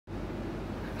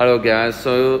Hello guys,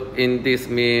 so in these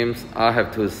memes, I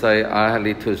have to say I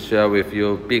need to share with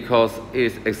you because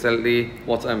it's exactly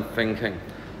what I'm thinking.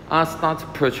 I started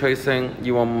purchasing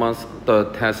Elon Musk the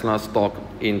Tesla stock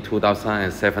in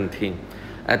 2017.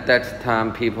 At that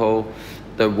time,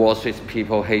 the Wall Street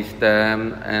people hate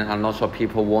them, and I'm not sure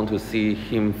people want to see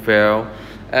him fail.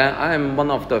 And I am one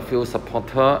of the few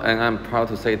supporters, and I'm proud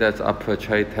to say that I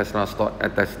purchased Tesla stock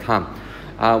at that time.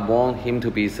 I want him to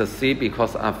be succeed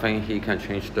because I think he can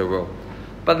change the world.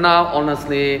 But now,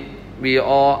 honestly, we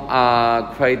all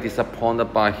are quite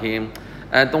disappointed by him.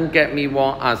 And don't get me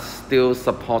wrong, I still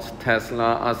support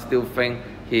Tesla. I still think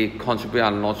he contributes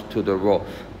a lot to the world.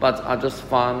 But I just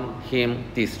find him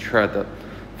distracted.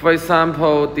 For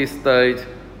example, this day,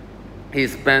 he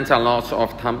spent a lot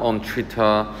of time on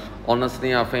Twitter.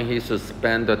 Honestly, I think he should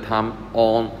spend the time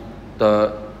on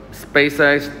the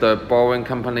SpaceX, the Boring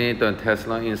company, the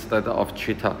Tesla instead of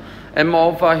Twitter. And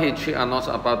moreover, he tweeted a lot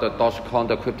about the Dogecoin,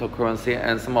 the cryptocurrency,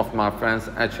 and some of my friends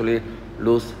actually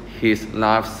lose his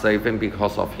life saving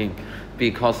because of him,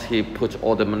 because he put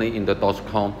all the money in the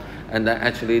Dogecoin and then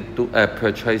actually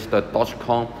purchase the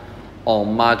Dogecoin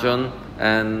on margin,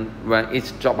 and when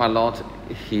it dropped a lot,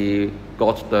 he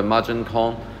got the margin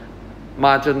call,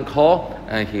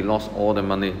 and he lost all the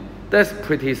money. That's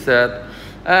pretty sad.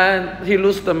 And he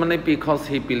lost the money because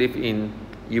he believed in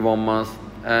Elon Musk,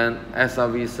 and as a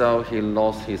result, he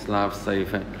lost his life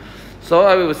saving. So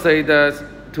I will say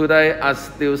that today I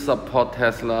still support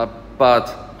Tesla,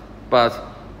 but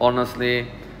honestly,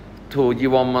 to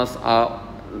Elon Musk are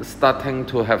starting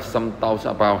to have some doubts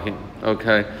about him.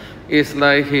 Okay, it's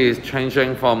like he is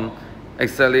changing from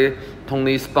exactly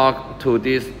Tony Stark to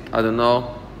this, I don't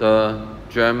know, the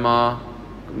German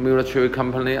military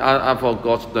company. I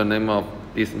forgot the name of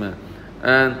this man.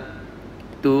 And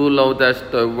do you know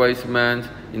that the white man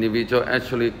individual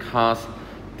actually cast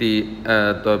the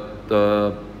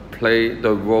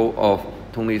role of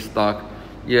Tony Stark?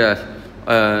 Yes.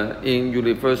 In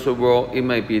universal world, it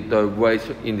may be the white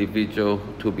individual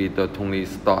to be the Tony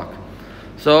Stark.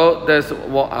 So that's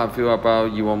what I feel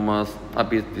about Elon Musk. I'm a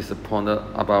bit disappointed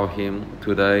about him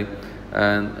today.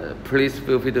 And please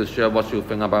feel free to share what you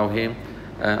think about him.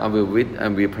 And I will read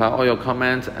and reply all your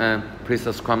comments, and please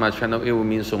subscribe my channel. It will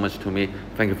mean so much to me.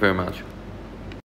 Thank you very much.